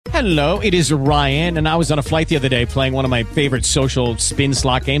Hello, it is Ryan, and I was on a flight the other day playing one of my favorite social spin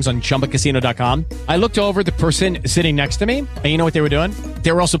slot games on ChumbaCasino.com. I looked over at the person sitting next to me, and you know what they were doing?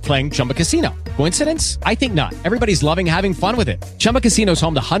 They were also playing Chumba Casino. Coincidence? I think not. Everybody's loving having fun with it. Chumba Casino is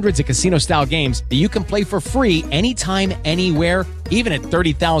home to hundreds of casino-style games that you can play for free anytime, anywhere, even at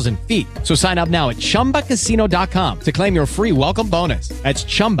 30,000 feet. So sign up now at ChumbaCasino.com to claim your free welcome bonus. That's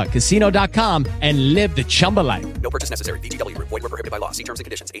ChumbaCasino.com and live the Chumba life. No purchase necessary. VGW. Void where prohibited by law. See terms and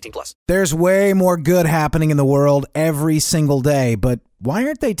conditions. 18+. There's way more good happening in the world every single day, but why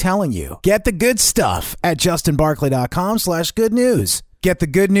aren't they telling you? Get the good stuff at justinbarclay.com/good news. Get the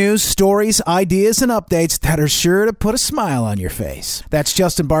good news, stories, ideas, and updates that are sure to put a smile on your face. That's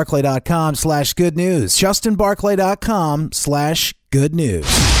justinbarclay.com/good news. justinbarclay.com/good news.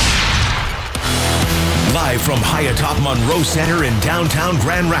 Live from high atop Monroe Center in downtown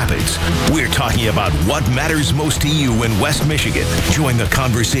Grand Rapids, we're talking about what matters most to you in West Michigan. Join the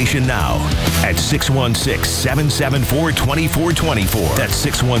conversation now at 616-774-2424. That's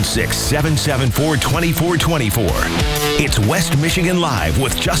 616-774-2424. It's West Michigan Live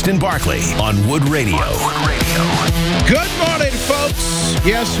with Justin Barclay on Wood Radio. Good morning, folks.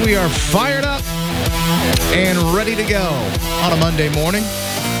 Yes, we are fired up and ready to go on a Monday morning.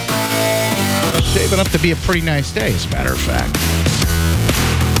 Shaping up to be a pretty nice day, as a matter of fact.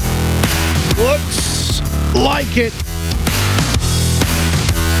 Looks like it.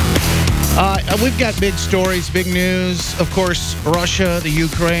 We've got big stories, big news. Of course, Russia, the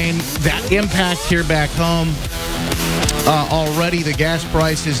Ukraine, that impact here back home. Already the gas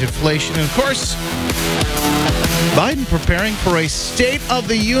prices, inflation, and of course, Biden preparing for a State of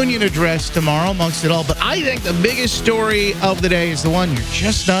the Union address tomorrow amongst it all. But I think the biggest story of the day is the one you're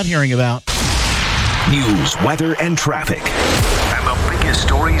just not hearing about. News, weather, and traffic. And the biggest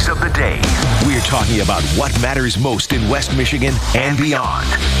stories of the day. We're talking about what matters most in West Michigan and beyond.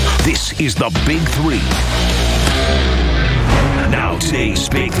 This is the Big Three. Now today's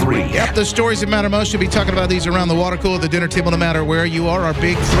Big Three. Yep, the stories that matter most. You'll be talking about these around the water cooler, the dinner table, no matter where you are. Our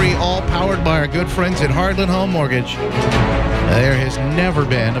Big Three, all powered by our good friends at Heartland Home Mortgage. There has never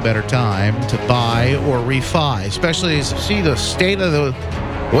been a better time to buy or refi, especially as you see the state of the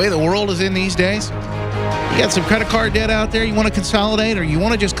way the world is in these days. You got some credit card debt out there you want to consolidate, or you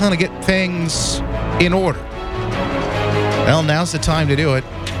want to just kind of get things in order. Well, now's the time to do it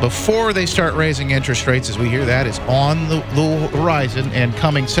before they start raising interest rates, as we hear that is on the horizon and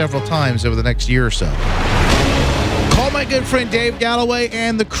coming several times over the next year or so. Call my good friend Dave Galloway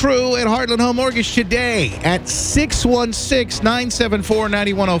and the crew at Heartland Home Mortgage today at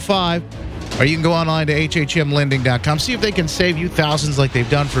 616-974-9105. Or you can go online to hhmlending.com. See if they can save you thousands like they've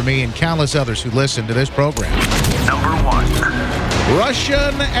done for me and countless others who listen to this program. Number one.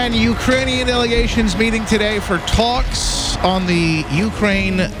 Russian and Ukrainian delegations meeting today for talks on the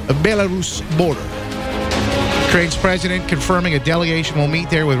Ukraine-Belarus border. Ukraine's president confirming a delegation will meet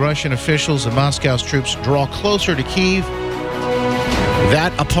there with Russian officials and Moscow's troops draw closer to Kyiv.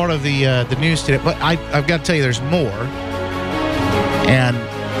 That a part of the news today. But I've got to tell you, there's more. And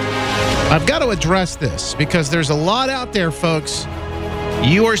I've got to address this because there's a lot out there, folks.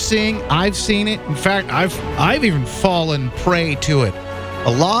 You are seeing, I've seen it. In fact, I've even fallen prey to it. A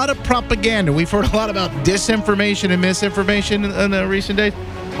lot of propaganda. We've heard a lot about disinformation and misinformation in the recent days.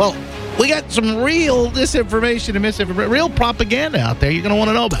 Well, we got some real disinformation and misinformation, real propaganda out there you're going to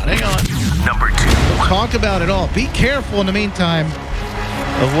want to know about. Hang on. Number two. We'll talk about it all. Be careful in the meantime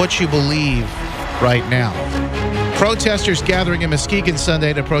of what you believe right now. Protesters gathering in Muskegon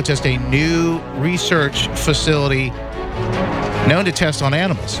Sunday to protest a new research facility known to test on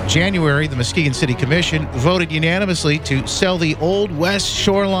animals. In January, the Muskegon City Commission voted unanimously to sell the Old West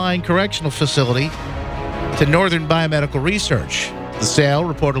Shoreline Correctional Facility to Northern Biomedical Research. The sale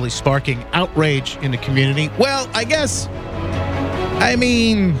reportedly sparking outrage in the community. Well,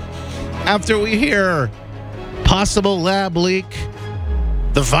 after we hear possible lab leak,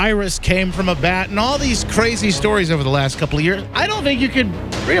 the virus came from a bat, and all these crazy stories over the last couple of years, I don't think you could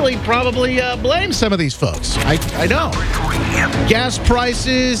really probably blame some of these folks. I don't. Gas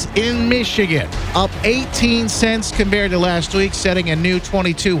prices in Michigan up 18 cents compared to last week, setting a new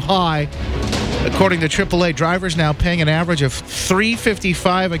 22 high. According to AAA, drivers now paying an average of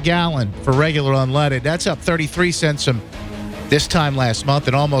 $3.55 a gallon for regular unleaded. That's up 33 cents from this time last month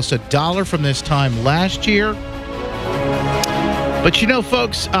and almost $1 from this time last year. But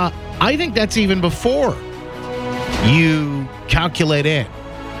folks, I think that's even before you calculate in.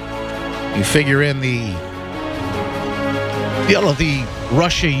 You figure in the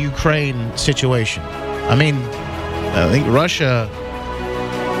Russia-Ukraine situation. I think Russia,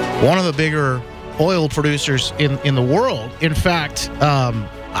 one of the bigger oil producers in the world. In fact,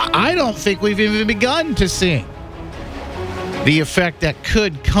 I don't think we've even begun to see the effect that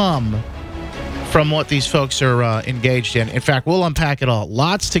could come from what these folks are engaged in. In fact, we'll unpack it all.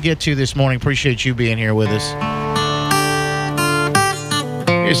 Lots to get to this morning. Appreciate you being here with us.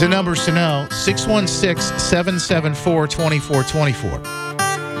 Here's the numbers to know. 616-774-2424.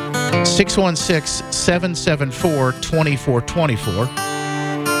 616-774-2424.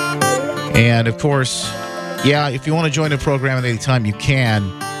 And, of course, yeah, if you want to join the program at any time, you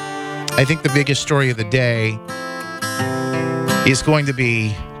can. I think the biggest story of the day is going to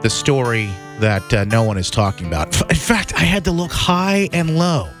be the story that no one is talking about. In fact, I had to look high and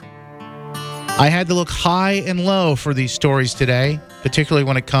low. I had to look high and low for these stories today, particularly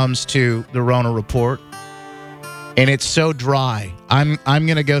when it comes to the Rona report. And it's so dry. I'm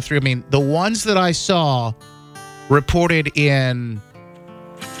going to go through. I mean, the ones that I saw reported in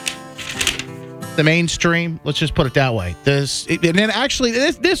the mainstream, let's just put it that way. This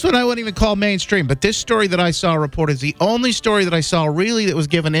one I wouldn't even call mainstream, but this story that I saw reported is the only story that I saw really that was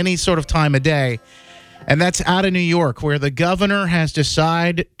given any sort of time of day, and that's out of New York, where the governor has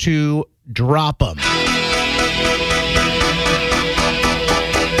decided to drop them.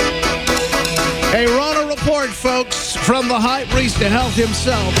 A Rona report, folks, from the high priest of health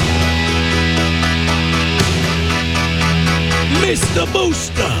himself, Mr.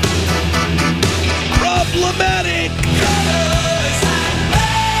 Booster. Problematic.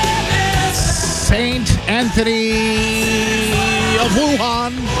 Saint Anthony of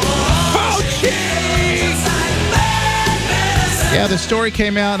Wuhan. Fauci. Yeah, the story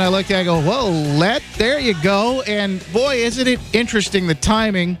came out, and I looked at it and I go, whoa, there you go. And, boy, isn't it interesting, the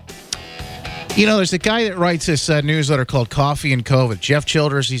timing. You know, there's a guy that writes this newsletter called Coffee and COVID. Jeff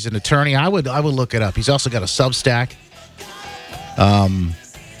Childers, he's an attorney. I would look it up. He's also got a Substack.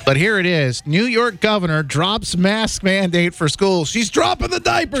 But here it is. New York governor drops mask mandate for schools. She's dropping the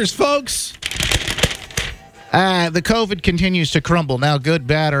diapers, folks. The COVID continues to crumble. Now, good,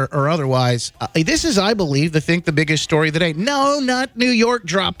 bad, or otherwise. This is, I believe, the biggest story of the day. No, not New York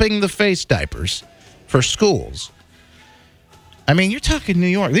dropping the face diapers for schools. I mean, you're talking New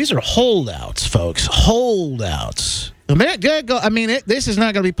York. These are holdouts, folks. Holdouts. I mean, this is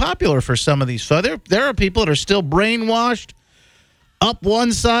not going to be popular for some of these folks. There are people that are still brainwashed up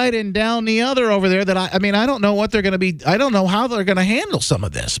one side and down the other over there that I don't know what they're going to be. I don't know how they're going to handle some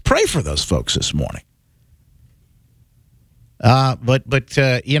of this. Pray for those folks this morning. But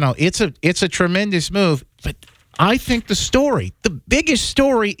it's a tremendous move. But I think the biggest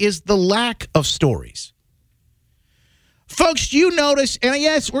story is the lack of stories. Folks, you notice, and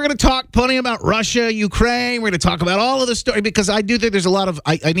yes, we're going to talk plenty about Russia, Ukraine. We're going to talk about all of the story because I do think there's a lot of,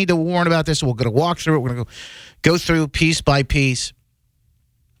 I need to warn about this. We're going to walk through it. We're going to go through piece by piece.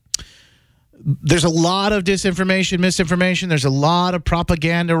 There's a lot of disinformation, misinformation. There's a lot of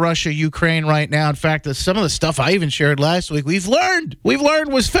propaganda, Russia, Ukraine right now. In fact, some of the stuff I even shared last week, we've learned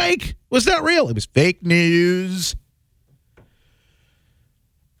was fake. Was not real. It was fake news.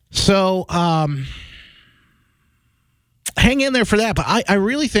 So, hang in there for that. But I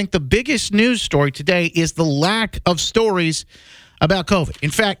really think the biggest news story today is the lack of stories about COVID. In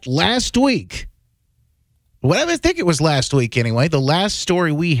fact, last week, I think it was last week anyway, the last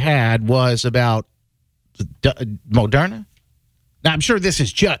story we had was about Moderna. Now, I'm sure this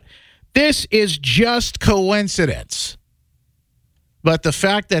is just coincidence. But the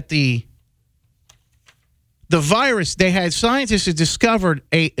fact that the virus, scientists had discovered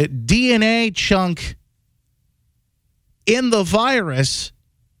a DNA chunk in the virus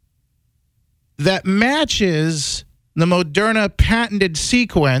that matches the Moderna patented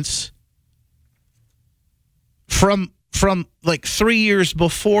sequence from like 3 years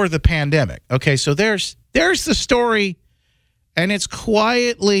before the pandemic. Okay, so there's the story, and it's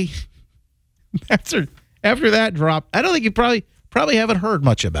quietly after that drop. I don't think you probably haven't heard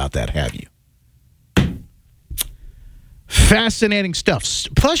much about that, have you? Fascinating stuff.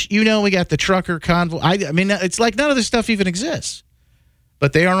 Plus, we got the trucker convoy. I mean, it's like none of this stuff even exists.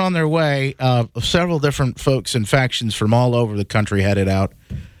 But they are on their way. Several different folks and factions from all over the country headed out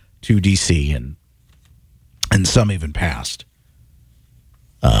to D.C. and some even passed.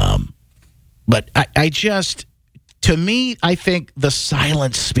 But I just, to me, I think the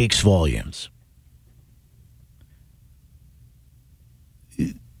silence speaks volumes.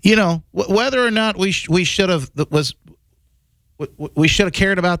 Whether or not we should have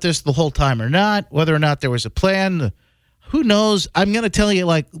cared about this the whole time or not, whether or not there was a plan, who knows? I'm going to tell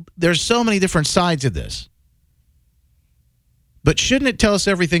you, there's so many different sides of this. But shouldn't it tell us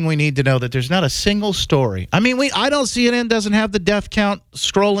everything we need to know that there's not a single story? I mean, I don't CNN doesn't have the death count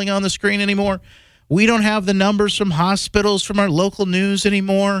scrolling on the screen anymore. We don't have the numbers from hospitals, from our local news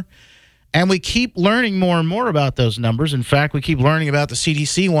anymore. And we keep learning more and more about those numbers. In fact, we keep learning about the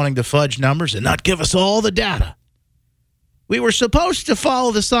CDC wanting to fudge numbers and not give us all the data. We were supposed to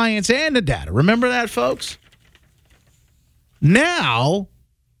follow the science and the data. Remember that, folks? Now,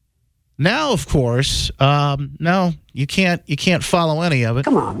 of course, no, you can't follow any of it.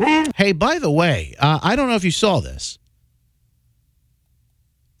 Come on, man. Hey, by the way, I don't know if you saw this.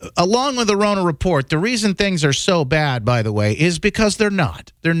 Along with the Rona report, the reason things are so bad, by the way, is because they're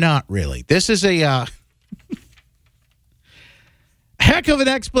not. They're not really. This is a heck of an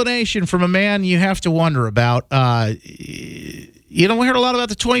explanation from a man you have to wonder about. You know, we heard a lot about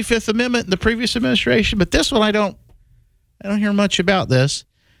the 25th Amendment in the previous administration, but this one I don't hear much about this.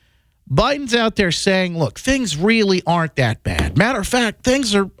 Biden's out there saying, look, things really aren't that bad. Matter of fact,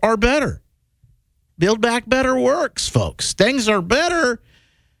 things are better. Build Back Better works, folks. Things are better.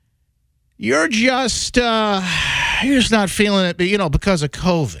 You're just not feeling it, you know, because of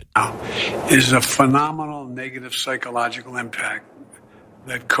COVID. Is a phenomenal negative psychological impact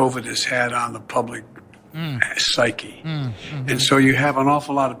that COVID has had on the public psyche. And so you have an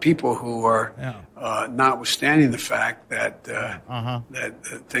awful lot of people who are, notwithstanding the fact that that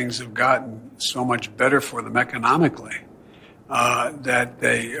things have gotten so much better for them economically, that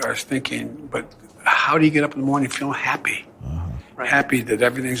they are thinking, but how do you get up in the morning feeling happy? Happy that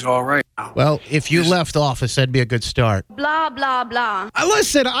everything's all right. Well, if you left office, that'd be a good start. Blah, blah, blah.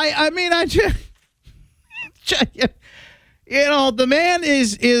 Listen, I mean, just, you know, the man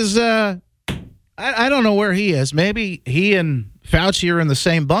is I don't know where he is. Maybe he and Fauci are in the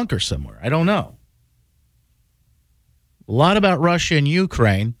same bunker somewhere. I don't know. A lot about Russia and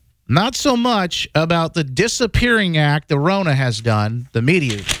Ukraine. Not so much about the disappearing act the Rona has done. The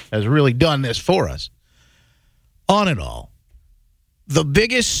media has really done this for us. On it all. The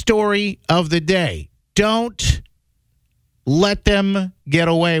biggest story of the day. Don't let them get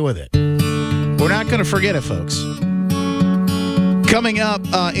away with it. We're not going to forget it, folks. Coming up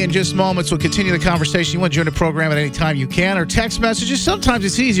in just moments, we'll continue the conversation. You want to join the program at any time you can, or text messages. Sometimes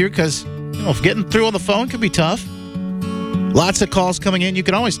it's easier because, you know, if getting through on the phone can be tough. Lots of calls coming in. You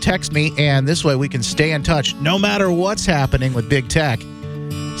can always text me, and this way we can stay in touch no matter what's happening with big tech.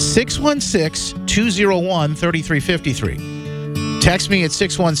 616-201-3353. Text me at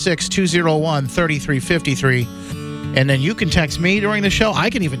 616-201-3353. And then you can text me during the show. I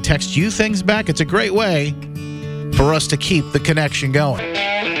can even text you things back. It's a great way for us to keep the connection going.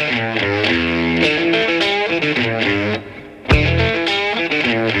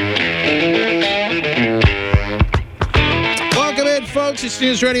 Welcome in, folks. It's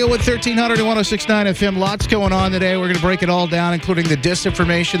News Radio with 1300 and 106.9 FM. Lots going on today. We're going to break it all down, including the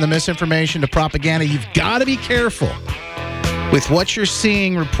disinformation, the misinformation, the propaganda. You've got to be careful with what you're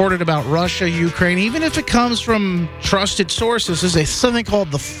seeing reported about Russia, Ukraine, even if it comes from trusted sources. There's something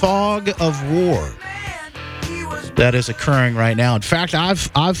called the fog of war that is occurring right now. In fact,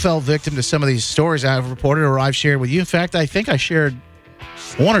 I've fell victim to some of these stories I've reported or I've shared with you. In fact, I think I shared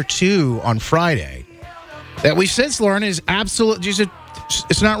one or two on Friday that we've since learned is absolute.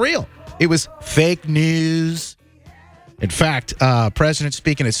 It's not real. It was fake news. In fact, President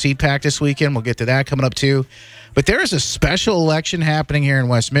speaking at CPAC this weekend. We'll get to that coming up too. But there is a special election happening here in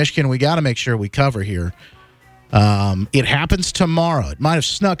West Michigan. We got to make sure we cover here. It happens tomorrow. It might have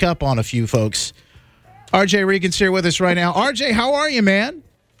snuck up on a few folks. RJ Regan's here with us right now. RJ, how are you, man?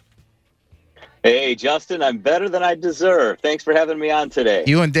 Hey, Justin, I'm better than I deserve. Thanks for having me on today.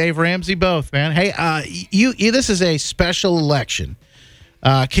 You and Dave Ramsey both, man. Hey, this is a special election.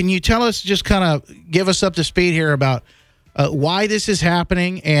 Can you tell us, just kind of give us up to speed here about why this is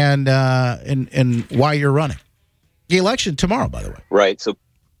happening and why you're running? The election tomorrow, by the way. Right. So,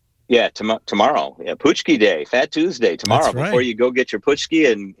 yeah, tomorrow. Yeah, Puchki Day, Fat Tuesday tomorrow. That's right. Before you go get your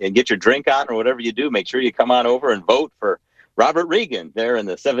Puchki and get your drink on or whatever you do, make sure you come on over and vote for Robert Regan there in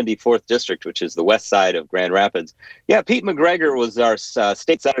the 74th District, which is the west side of Grand Rapids. Yeah, Pete McGregor was our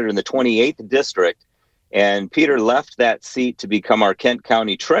state senator in the 28th District, and Peter left that seat to become our Kent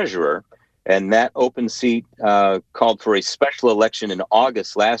County treasurer. And that open seat called for a special election in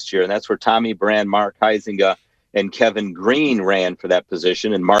August last year, and that's where Tommy Brand, Mark Huizenga, and Kevin Green ran for that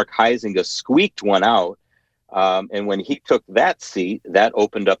position, and Mark Huizenga squeaked one out. And when he took that seat, that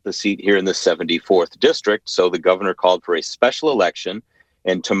opened up the seat here in the 74th District. So the governor called for a special election.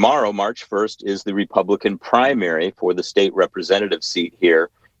 And tomorrow, March 1st, is the Republican primary for the state representative seat here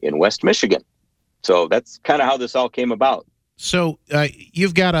in West Michigan. So that's kind of how this all came about. So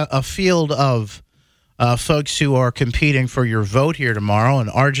you've got a field of folks who are competing for your vote here tomorrow. And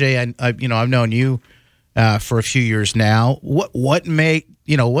RJ, I've known you for a few years now. What made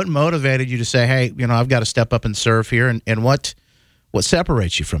what motivated you to say, hey, I've got to step up and serve here, and what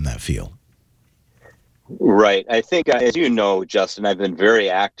separates you from that field? Right. I think, as you know, Justin, I've been very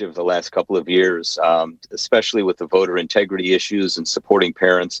active the last couple of years, especially with the voter integrity issues and supporting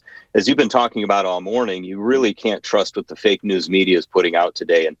parents. As you've been talking about all morning, you really can't trust what the fake news media is putting out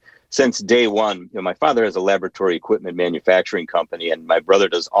today. And since day one, my father has a laboratory equipment manufacturing company, and my brother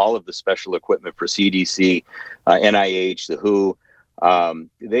does all of the special equipment for CDC, NIH, the WHO.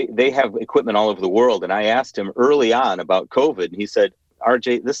 They have equipment all over the world. And I asked him early on about COVID, and he said,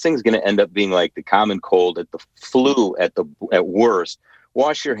 RJ, this thing's going to end up being like the common cold, at the flu at worst.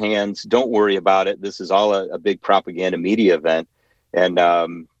 Wash your hands. Don't worry about it. This is all a big propaganda media event. And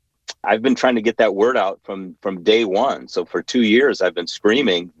I've been trying to get that word out from day one. So for 2 years, I've been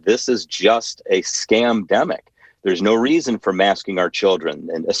screaming, this is just a scamdemic. There's no reason for masking our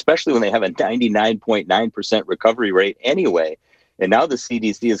children, and especially when they have a 99.9% recovery rate anyway. And now the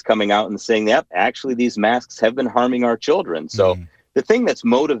CDC is coming out and saying that actually these masks have been harming our children. So the thing that's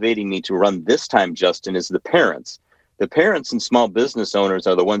motivating me to run this time, Justin, is the parents. The parents and small business owners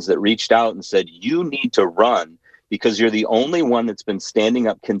are the ones that reached out and said, you need to run because you're the only one that's been standing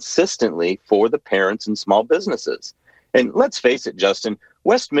up consistently for the parents and small businesses. And let's face it, Justin,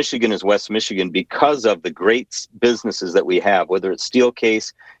 West Michigan is West Michigan because of the great businesses that we have, whether it's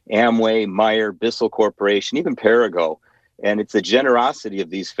Steelcase, Amway, Meyer, Bissell Corporation, even Perigo. And it's the generosity of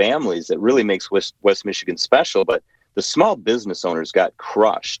these families that really makes West Michigan special. But the small business owners got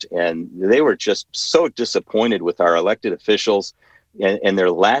crushed, and they were just so disappointed with our elected officials and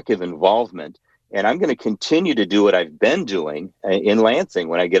their lack of involvement. And I'm going to continue to do what I've been doing in Lansing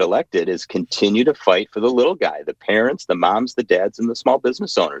when I get elected, is continue to fight for the little guy, the parents, the moms, the dads, and the small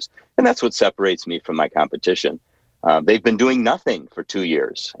business owners. And that's what separates me from my competition. They've been doing nothing for 2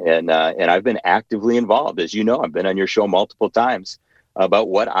 years, and I've been actively involved. As you know, I've been on your show multiple times about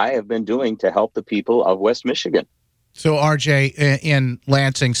what I have been doing to help the people of West Michigan. So, RJ, in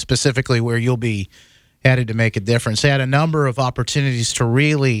Lansing specifically, where you'll be headed to make a difference, they had a number of opportunities to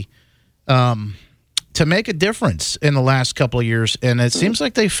really to make a difference in the last couple of years, and it seems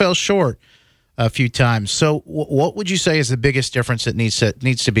like they fell short a few times. So what would you say is the biggest difference that needs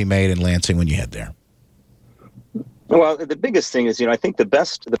to be made in Lansing when you head there? Well, the biggest thing is, I think the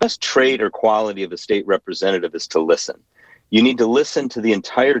best trait or quality of a state representative is to listen. You need to listen to the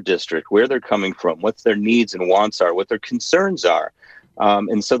entire district, where they're coming from, what their needs and wants are, what their concerns are.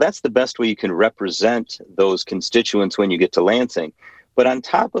 And so that's the best way you can represent those constituents when you get to Lansing. But on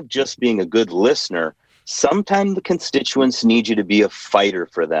top of just being a good listener, sometimes the constituents need you to be a fighter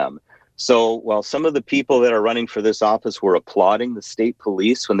for them. So while some of the people that are running for this office were applauding the state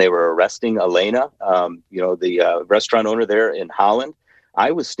police when they were arresting Elena, the restaurant owner there in Holland,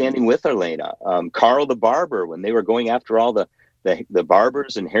 I was standing with Elena. Carl the barber, when they were going after all the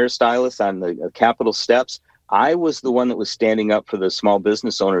barbers and hairstylists on the Capitol steps, I was the one that was standing up for the small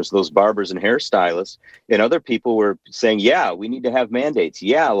business owners, those barbers and hairstylists. And other people were saying, yeah, we need to have mandates.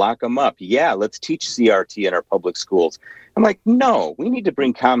 Yeah, lock them up. Yeah, let's teach CRT in our public schools. I'm like, no, we need to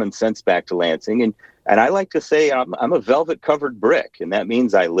bring common sense back to Lansing. And I like to say I'm a velvet-covered brick, and that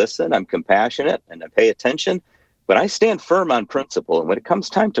means I listen, I'm compassionate, and I pay attention. But I stand firm on principle. And when it comes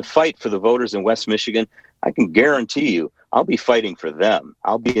time to fight for the voters in West Michigan, I can guarantee you I'll be fighting for them.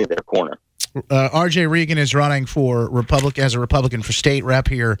 I'll be in their corner. RJ Regan is running as a Republican for state rep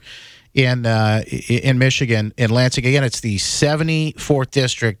here in Michigan, in Lansing. Again, it's the 74th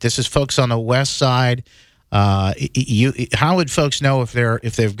district. This is folks on the west side. How would folks know if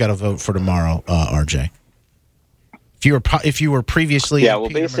they've got to vote for tomorrow, RJ? If you were previously in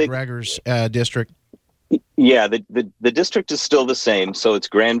Peter McGregor's district. Yeah, the district is still the same. So it's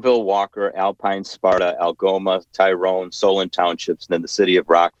Granville, Walker, Alpine, Sparta, Algoma, Tyrone, Solon Townships, and then the city of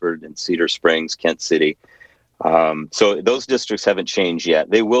Rockford and Cedar Springs, Kent City. So those districts haven't changed yet.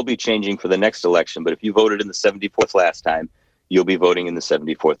 They will be changing for the next election. But if you voted in the 74th last time, you'll be voting in the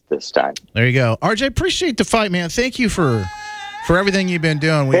 74th this time. There you go. RJ, appreciate the fight, man. Thank you for everything you've been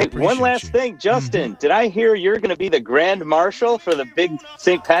doing. One last thing, Justin. Did I hear you're going to be the Grand Marshal for the big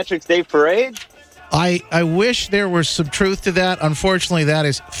St. Patrick's Day Parade? I wish there was some truth to that. Unfortunately, that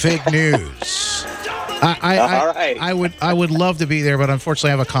is fake news. I would love to be there, but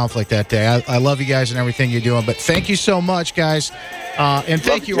unfortunately I have a conflict that day. I love you guys and everything you're doing, but thank you so much, guys. And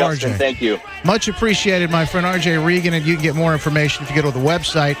thank you, Justin, RJ. Thank you. Much appreciated, my friend RJ Regan, and you can get more information if you go to the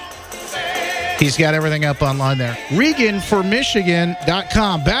website. He's got everything up online there.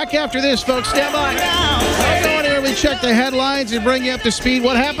 ReganForMichigan.com. Back after this, folks. Stand by. I'll go in here and check the headlines and bring you up to speed.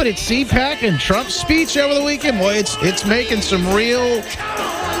 What happened at CPAC and Trump's speech over the weekend? Boy, it's making some real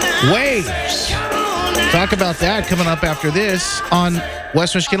waves. Talk about that coming up after this on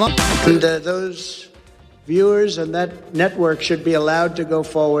West Michigan Live. And those viewers and that network should be allowed to go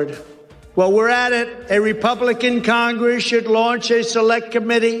forward. Well, we're at it. A Republican Congress should launch a select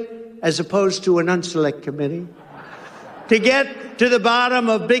committee as opposed to an unselect committee to get to the bottom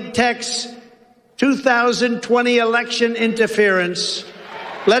of big tech's 2020 election interference.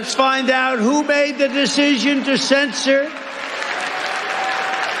 Let's find out who made the decision to censor.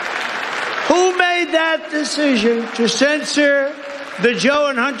 Who made that decision to censor the Joe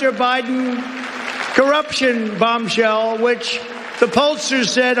and Hunter Biden corruption bombshell, which the pollsters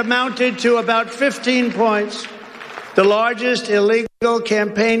said amounted to about 15 points, the largest illegal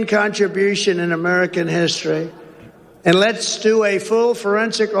campaign contribution in American history? And let's do a full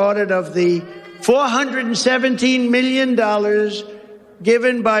forensic audit of the $417 million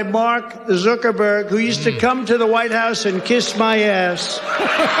given by Mark Zuckerberg, who used to come to the White House and kiss my ass.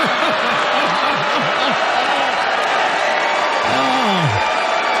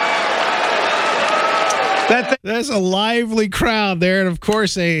 There's a lively crowd there, and of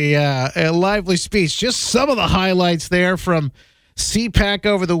course a lively speech. Just some of the highlights there from CPAC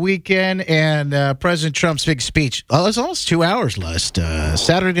over the weekend and President Trump's big speech. Well, it's almost 2 hours last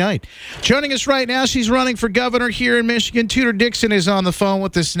Saturday night. Joining us right now, she's running for governor here in Michigan. Tudor Dixon is on the phone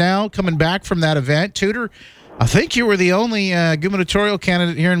with us now, coming back from that event. Tudor, I think you were the only gubernatorial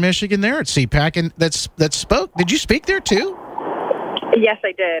candidate here in Michigan there at CPAC, and that spoke. Did you speak there too? Yes,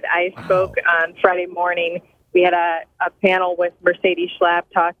 I did. I spoke on Friday morning. We had a panel with Mercedes Schlapp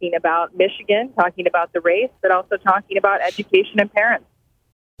talking about Michigan, talking about the race, but also talking about education and parents.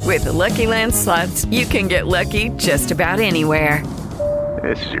 With the Lucky Land Slots, you can get lucky just about anywhere.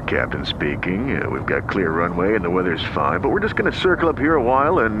 This is your captain speaking. We've got clear runway and the weather's fine, but we're just going to circle up here a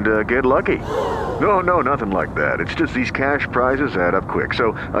while and get lucky. No, nothing like that. It's just these cash prizes add up quick.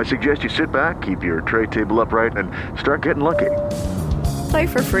 So I suggest you sit back, keep your tray table upright, and start getting lucky. Play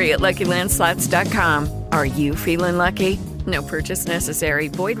for free at LuckyLandSlots.com. Are you feeling lucky? No purchase necessary.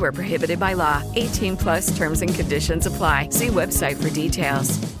 Void where prohibited by law. 18+ terms and conditions apply. See website for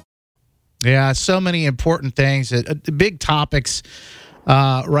details. Yeah, so many important things. Big topics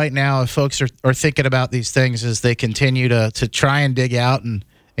right now. If folks are thinking about these things as they continue to try and dig out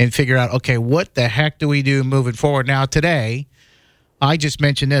and figure out, okay, what the heck do we do moving forward? Now, today, I just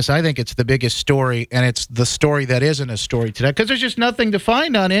mentioned this. I think it's the biggest story, and it's the story that isn't a story today because there's just nothing to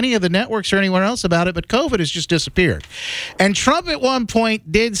find on any of the networks or anywhere else about it, but COVID has just disappeared. And Trump at one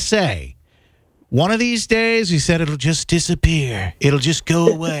point did say, one of these days, he said, it'll just disappear. It'll just go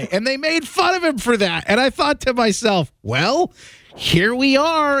away. And they made fun of him for that. And I thought to myself, well, here we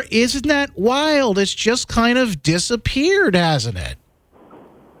are. Isn't that wild? It's just kind of disappeared, hasn't it?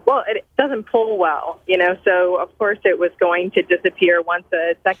 Well, it doesn't poll well, so of course it was going to disappear once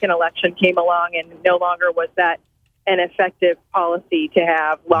a second election came along, and no longer was that an effective policy to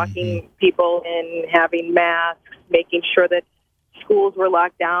have, locking people in, having masks, making sure that schools were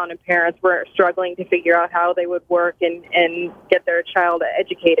locked down and parents were struggling to figure out how they would work and get their child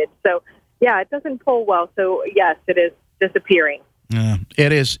educated. So, yeah, it doesn't poll well. So, yes, it is disappearing.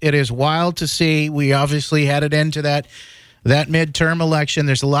 It is wild to see. We obviously had an end to that midterm election.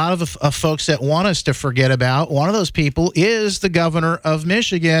 There's a lot of folks that want us to forget about. One of those people is the governor of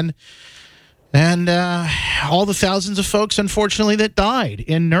Michigan and all the thousands of folks, unfortunately, that died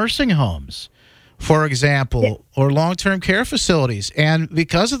in nursing homes, for example, or long-term care facilities. And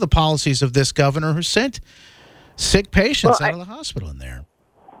because of the policies of this governor who sent sick patients out of the hospital in there.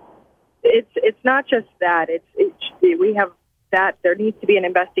 It's not just that. We have that. There needs to be an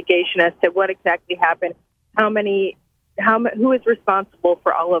investigation as to what exactly happened, who is responsible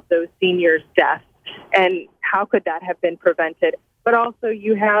for all of those seniors' deaths, and how could that have been prevented? But also,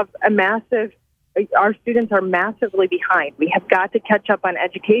 you have our students are massively behind. We have got to catch up on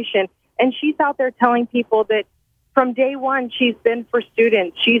education. And she's out there telling people that from day one, she's been for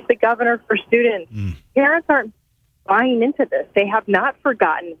students. She's the governor for students. Parents aren't buying into this. They have not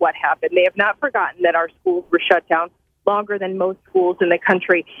forgotten what happened. They have not forgotten that our schools were shut down longer than most schools in the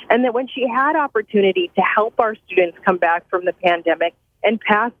country, and that when she had opportunity to help our students come back from the pandemic and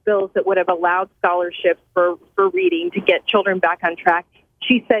pass bills that would have allowed scholarships for reading to get children back on track,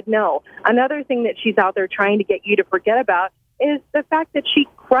 she said no. Another thing that she's out there trying to get you to forget about is the fact that she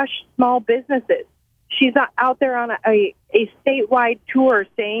crushed small businesses. She's out there on a statewide tour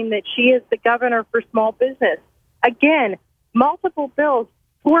saying that she is the governor for small business. Again, multiple bills,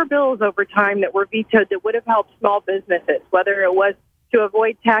 4 bills over time that were vetoed that would have helped small businesses, whether it was to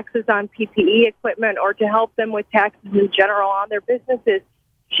avoid taxes on PPE equipment or to help them with taxes in general on their businesses.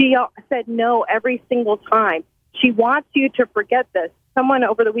 She said no every single time. She wants you to forget this. Someone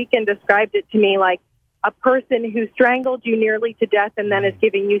over the weekend described it to me like a person who strangled you nearly to death and then is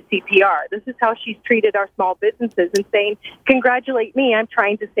giving you CPR. This is how she's treated our small businesses and saying, congratulate me, I'm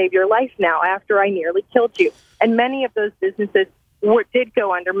trying to save your life now after I nearly killed you. And many of those businesses did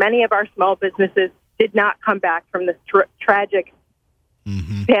go under. Many of our small businesses did not come back from this tragic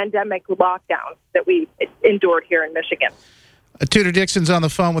pandemic lockdown that we endured here in Michigan. Tudor Dixon's on the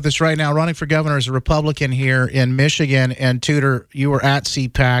phone with us right now, running for governor as a Republican here in Michigan. And Tudor, you were at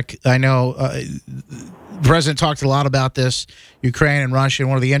CPAC. I know the president talked a lot about this, Ukraine and Russia. And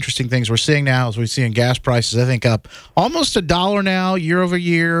one of the interesting things we're seeing now is we're seeing gas prices, I think, up almost $1 now, year over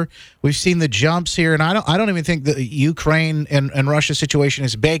year. We've seen the jumps here. And I don't even think the Ukraine and Russia situation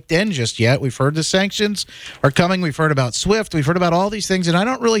is baked in just yet. We've heard the sanctions are coming. We've heard about SWIFT. We've heard about all these things. And I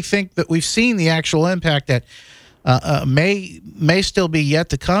don't really think that we've seen the actual impact that may still be yet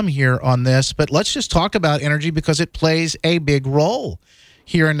to come here on this. But let's just talk about energy because it plays a big role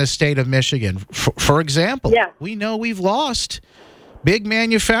here in the state of Michigan. For example, we know we've lost big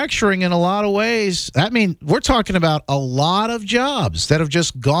manufacturing in a lot of ways. I mean, we're talking about a lot of jobs that have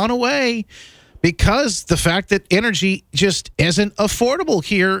just gone away because the fact that energy just isn't affordable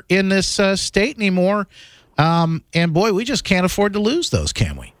here in this state anymore. And boy, we just can't afford to lose those,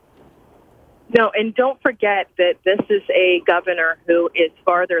 can we? No, and don't forget that this is a governor who is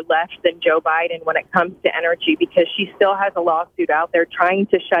farther left than Joe Biden when it comes to energy because she still has a lawsuit out there trying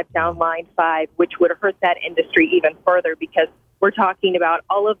to shut down Line 5, which would hurt that industry even further because we're talking about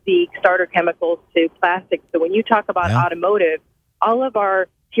all of the starter chemicals to plastics. So when you talk about automotive, all of our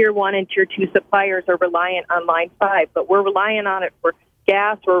Tier 1 and Tier 2 suppliers are reliant on Line 5, but we're relying on it for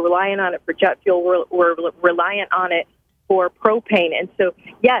gas, we're relying on it for jet fuel, we're reliant on it for propane. And so,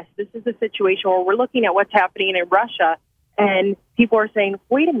 yes, this is a situation where we're looking at what's happening in Russia, and people are saying,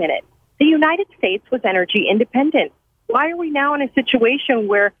 wait a minute, the United States was energy independent. Why are we now in a situation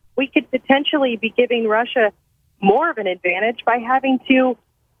where we could potentially be giving Russia more of an advantage by having to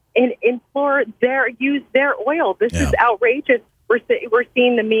use their oil? This is outrageous. We're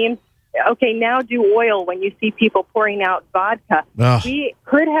seeing the memes. Okay, now do oil when you see people pouring out vodka. We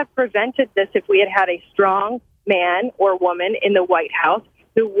could have prevented this if we had had a strong man or woman in the White House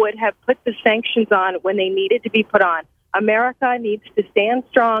who would have put the sanctions on when they needed to be put on. America needs to stand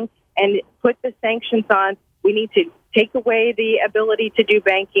strong and put the sanctions on. We need to take away the ability to do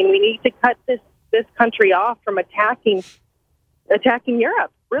banking. We need to cut this country off from attacking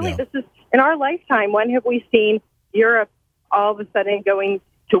Europe. Really, this is in our lifetime. When have we seen Europe all of a sudden going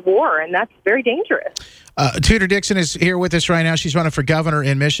to war? And that's very dangerous. Tudor Dixon is here with us right now. She's running for governor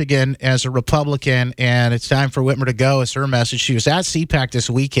in Michigan as a Republican, and it's time for Whitmer to go is her message. She was at CPAC this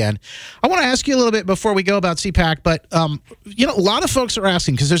weekend. I want to ask you a little bit before we go about CPAC, but a lot of folks are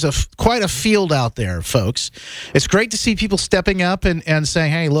asking because there's quite a field out there, folks. It's great to see people stepping up and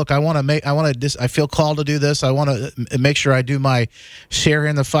saying, "Hey, look, I feel called to do this. I want to make sure I do my share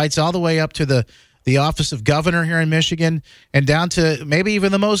in the fights," all the way up to the office of governor here in Michigan, and down to maybe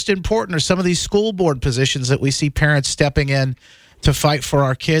even the most important are some of these school board positions that we see parents stepping in to fight for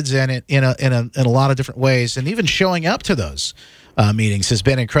our kids in a lot of different ways, and even showing up to those meetings has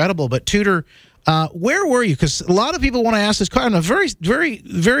been incredible. But Tudor, where were you? Because a lot of people want to ask this kind of very, very,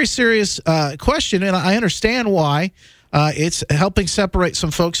 very serious question, and I understand why. It's helping separate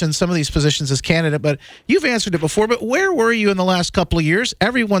some folks in some of these positions as candidate, but you've answered it before. But where were you in the last couple of years?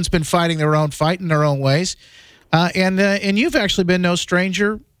 Everyone's been fighting their own fight in their own ways, and you've actually been no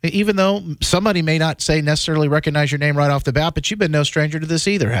stranger, even though somebody may not necessarily recognize your name right off the bat, but you've been no stranger to this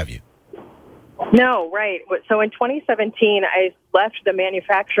either, have you? No, right. So in 2017, I left the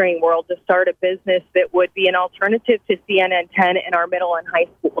manufacturing world to start a business that would be an alternative to CNN 10 in our middle and high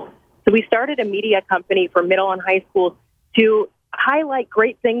schools. So we started a media company for middle and high schools to highlight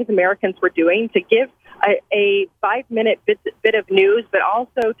great things Americans were doing, to give a 5-minute bit of news, but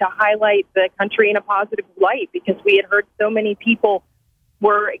also to highlight the country in a positive light, because we had heard so many people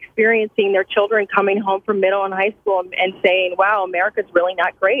were experiencing their children coming home from middle and high school and saying, wow, America's really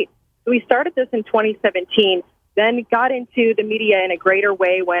not great. So we started this in 2017, then got into the media in a greater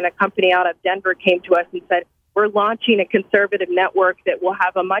way when a company out of Denver came to us and said, we're launching a conservative network that will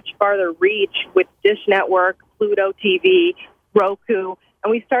have a much farther reach with Dish Network, Pluto TV, Roku. And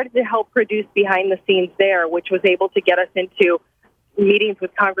we started to help produce behind the scenes there, which was able to get us into meetings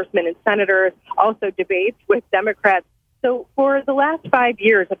with congressmen and senators, also debates with Democrats. So for the last 5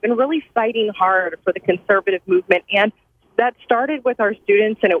 years, I've been really fighting hard for the conservative movement. And that started with our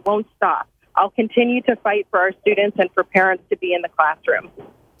students, and it won't stop. I'll continue to fight for our students and for parents to be in the classroom.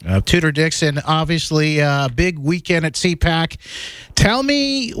 Tudor Dixon, obviously a big weekend at CPAC. Tell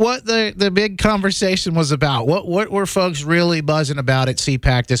me what the big conversation was about. What were folks really buzzing about at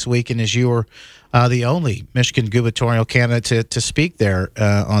CPAC this weekend as you were the only Michigan gubernatorial candidate to speak there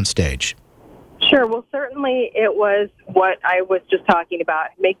on stage? Sure. Well, certainly it was what I was just talking about,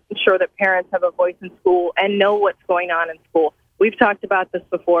 making sure that parents have a voice in school and know what's going on in school. We've talked about this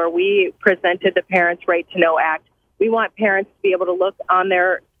before. We presented the Parents' Right to Know Act. We want parents to be able to look on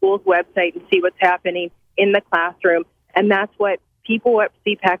their school's website and see what's happening in the classroom. And that's what people at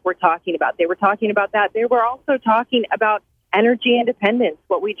CPAC were talking about. They were talking about that. They were also talking about energy independence,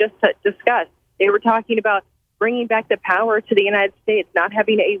 what we just discussed. They were talking about bringing back the power to the United States, not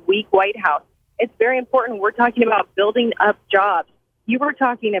having a weak White House. It's very important. We're talking about building up jobs. You were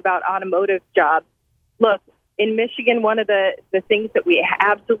talking about automotive jobs. Look, in Michigan, one of the things that we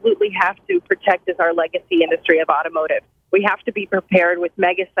absolutely have to protect is our legacy industry of automotive. We have to be prepared with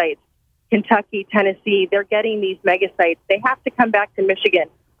mega sites. Kentucky, Tennessee, they're getting these mega sites. They have to come back to Michigan.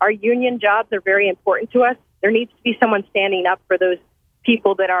 Our union jobs are very important to us. There needs to be someone standing up for those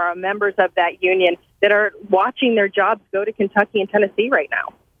people that are members of that union that are watching their jobs go to Kentucky and Tennessee right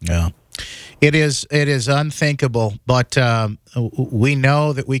now. Yeah. It is unthinkable, but we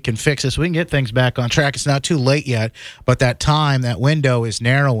know that we can fix this. We can get things back on track. It's not too late yet, but that window is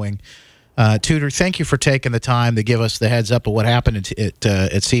narrowing. Tudor, thank you for taking the time to give us the heads up of what happened at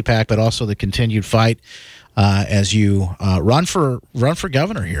CPAC, but also the continued fight as you run for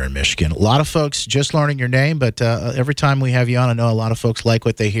governor here in Michigan. A lot of folks just learning your name, but every time we have you on, I know a lot of folks like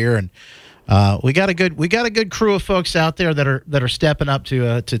what they hear, and we got a good crew of folks out there that are stepping up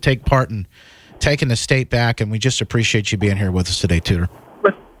to take part in taking the state back, and we just appreciate you being here with us today, Tudor.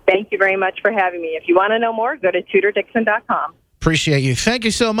 Well, thank you very much for having me. If you want to know more, go to TudorDixon.com. Appreciate you. Thank you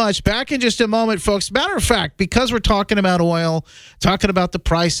so much. Back in just a moment, folks. Matter of fact, because we're talking about oil, talking about the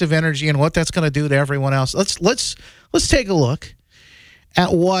price of energy and what that's going to do to everyone else, let's take a look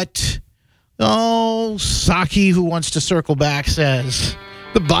at what Psaki, who wants to circle back, says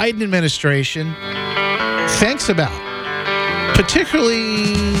the Biden administration thinks about.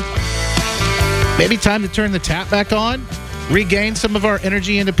 Particularly, maybe time to turn the tap back on, regain some of our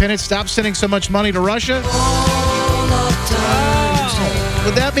energy independence, stop sending so much money to Russia.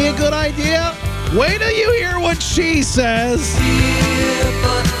 Would that be a good idea? Wait till you hear what she says.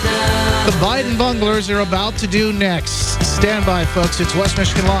 The Biden bunglers are about to do next. Stand by, folks. It's West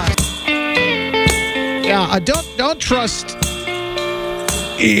Michigan Live. Yeah, don't trust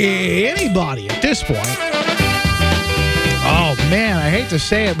anybody at this point. Oh, man, I hate to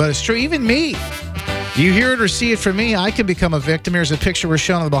say it, but it's true. Even me. You hear it or see it from me, I can become a victim. Here's a picture we're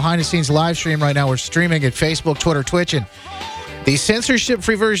showing on the behind-the-scenes live stream right now. We're streaming at Facebook, Twitter, Twitch, and the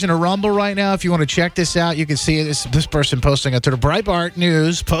censorship-free version of Rumble right now. If you want to check this out, you can see it. This person posting it to the Breitbart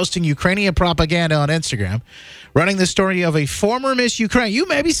News, posting Ukrainian propaganda on Instagram, running the story of a former Miss Ukraine. You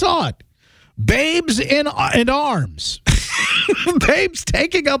maybe saw it. Babes in arms. Babes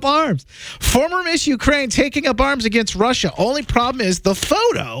taking up arms. Former Miss Ukraine taking up arms against Russia. Only problem is the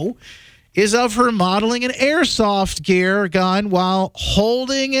photo is of her modeling an airsoft gear gun while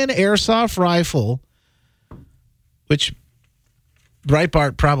holding an airsoft rifle, which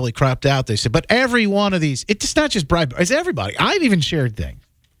Breitbart probably cropped out, they said. But every one of these, it's not just Breitbart, it's everybody. I've even shared things.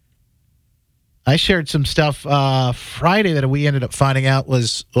 I shared some stuff Friday that we ended up finding out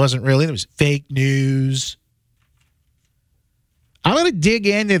wasn't really. It was fake news. I'm going to dig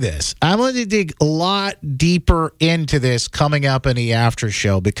into this. I'm going to dig a lot deeper into this coming up in the after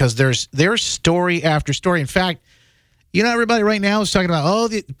show because there's story after story. In fact, everybody right now is talking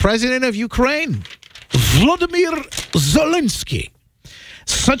about, the president of Ukraine, Volodymyr Zelensky.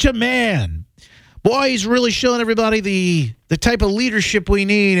 Such a man. Boy, he's really showing everybody the type of leadership we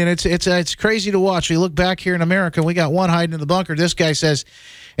need, and it's crazy to watch. We look back here in America, we got one hiding in the bunker. This guy says,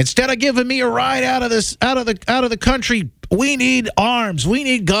 instead of giving me a ride out of the country, we need arms, we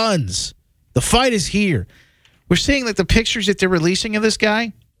need guns. The fight is here. We're seeing that the pictures that they're releasing of this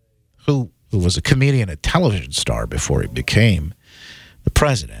guy, who was a comedian, a television star before he became the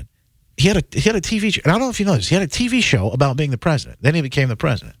president. He had a TV show. And I don't know if you know this. He had a TV show about being the president. Then he became the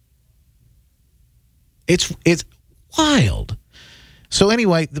president. It's wild. So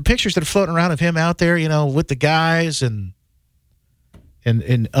anyway, the pictures that are floating around of him out there, with the guys and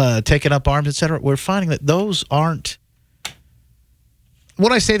taking up arms, etc., we're finding that those aren't.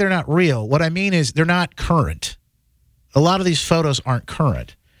 When I say they're not real, what I mean is they're not current. A lot of these photos aren't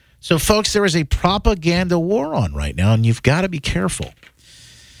current. So, folks, there is a propaganda war on right now, and you've got to be careful.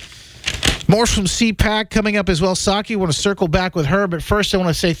 More from CPAC coming up as well. Saki, want to circle back with her, but first I want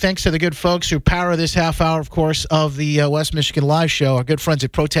to say thanks to the good folks who power this half hour, of course, of the West Michigan Live Show, our good friends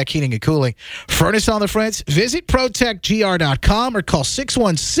at ProTech Heating and Cooling. Furnace on the fritz. Visit ProTechGR.com or call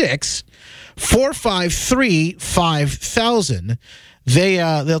 616-453-5000.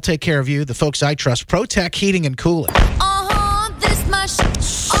 They'll take care of you, the folks I trust. ProTech Heating and Cooling.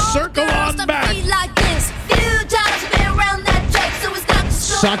 Circle on back.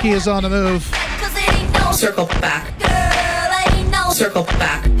 Saki is on the move. Circle back. Circle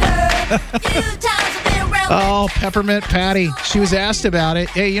back. Oh, Peppermint Patty. She was asked about it.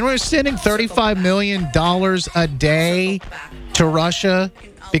 Hey, you know we're sending $35 million a day to Russia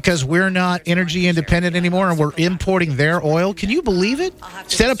because we're not energy independent anymore and we're importing their oil. Can you believe it?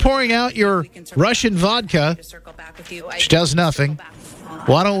 Instead of pouring out your Russian vodka, which does nothing,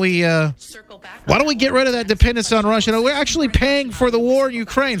 why don't we get rid of that dependence on Russia? We're actually paying for the war in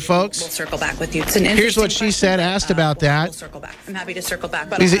Ukraine, folks. We'll circle back with you. Here's what she said, asked about that. We'll circle back. I'm happy to circle back.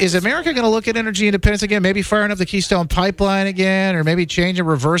 But is America going to look at energy independence again? Maybe firing up the Keystone Pipeline again, or maybe changing,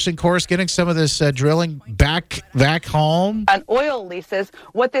 reversing course, getting some of this drilling back home? On oil leases,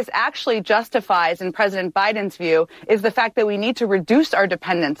 what this actually justifies, in President Biden's view, is the fact that we need to reduce our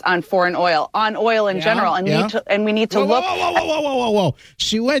dependence on foreign oil, on oil in general, and we need to look. Whoa!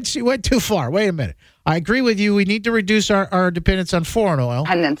 She went too far. Wait a minute. I agree with you. We need to reduce our dependence on foreign oil.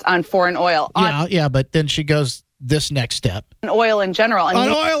 Dependence on foreign oil. Yeah, but then she goes this next step. On oil in general.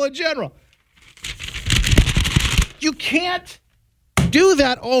 Oil in general. You can't do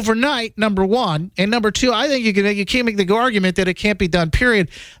that overnight, number one. And number two, I think you can't make the argument that it can't be done, period.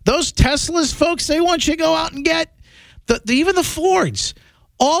 Those Teslas, folks, they want you to go out and get even the Fords,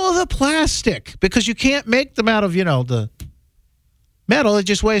 all of the plastic, because you can't make them out of, the metal. It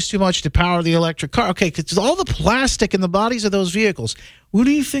just weighs too much to power the electric car. Okay, because all the plastic in the bodies of those vehicles, where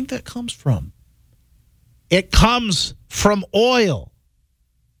do you think that comes from? It comes from oil.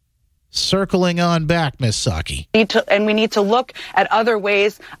 Circling on back, Miss Saki. And we need to look at other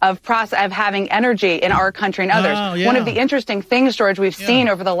ways of having energy in our country and others. Oh, yeah. One of the interesting things, George, we've seen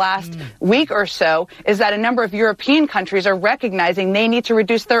over the last week or so is that a number of European countries are recognizing they need to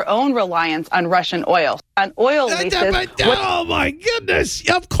reduce their own reliance on Russian oil. On oil leases. Oh, my goodness.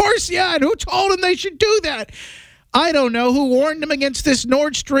 Of course, yeah. And who told them they should do that? I don't know who warned them against this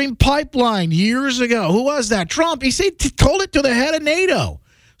Nord Stream pipeline years ago. Who was that? Trump. He told it to the head of NATO.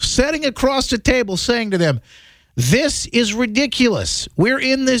 Sitting across the table saying to them, this is ridiculous. We're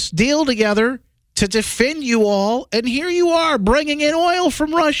in this deal together to defend you all, and here you are bringing in oil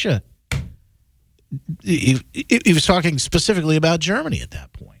from Russia. He was talking specifically about Germany at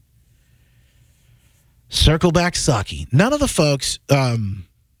that point. Circle back, Saki. None of the folks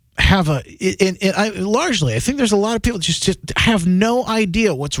have largely, I think there's a lot of people just have no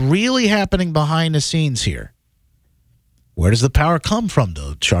idea what's really happening behind the scenes here. Where does the power come from,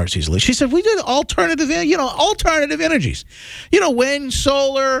 to charge these leads? She said, we did alternative energies. Wind,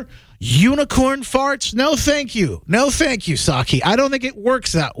 solar, unicorn farts. No, thank you. No, thank you, Saki. I don't think it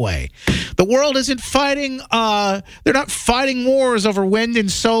works that way. The world isn't fighting, they're not fighting wars over wind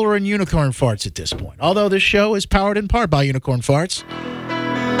and solar and unicorn farts at this point. Although this show is powered in part by unicorn farts.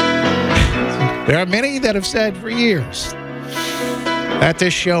 There are many that have said for years that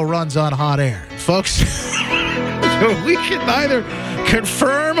this show runs on hot air. Folks, we can neither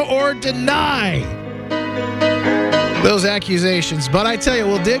confirm or deny those accusations. But I tell you,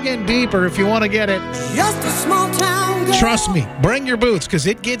 we'll dig in deeper if you want to get it. Just a small town girl. Trust me, bring your boots, because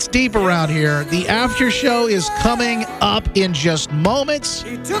it gets deep around here. The after show is coming up in just moments.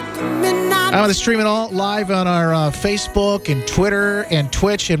 I'm going to stream it all live on our Facebook and Twitter and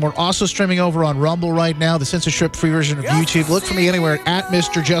Twitch, and we're also streaming over on Rumble right now, the censorship-free version of YouTube. Look for me anywhere at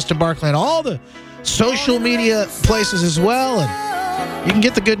Mr. Justin Barclay and all the social media places as well. And you can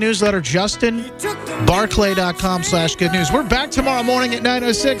get the good newsletter, justinbarclay.com/good news. We're back tomorrow morning at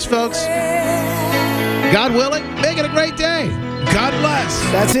 9:06, folks. God willing, make it a great day. God bless.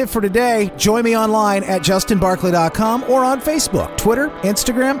 That's it for today. Join me online at justinbarclay.com or on Facebook, Twitter,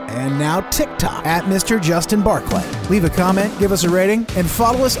 Instagram, and now TikTok at Mr. Justin Barclay. Leave a comment, give us a rating, and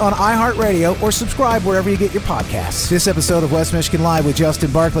follow us on iHeartRadio or subscribe wherever you get your podcasts. This episode of West Michigan Live with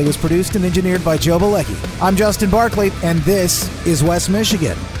Justin Barclay was produced and engineered by Joe Balecki. I'm Justin Barclay, and this is West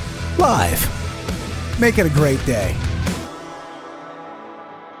Michigan Live. Make it a great day.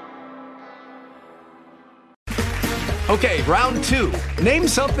 Okay, round two. Name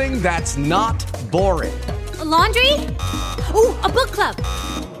something that's not boring. A laundry? Ooh, a book club.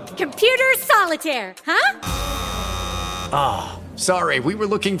 Computer solitaire, huh? Ah, sorry, we were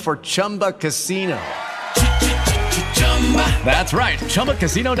looking for Chumba Casino. That's right.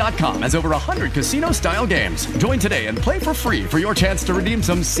 ChumbaCasino.com has over 100 casino-style games. Join today and play for free for your chance to redeem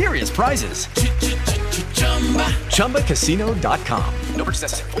some serious prizes. ChumbaCasino.com. No purchase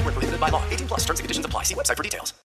necessary. Void where prohibited by law. 18+ terms and conditions apply. See website for details.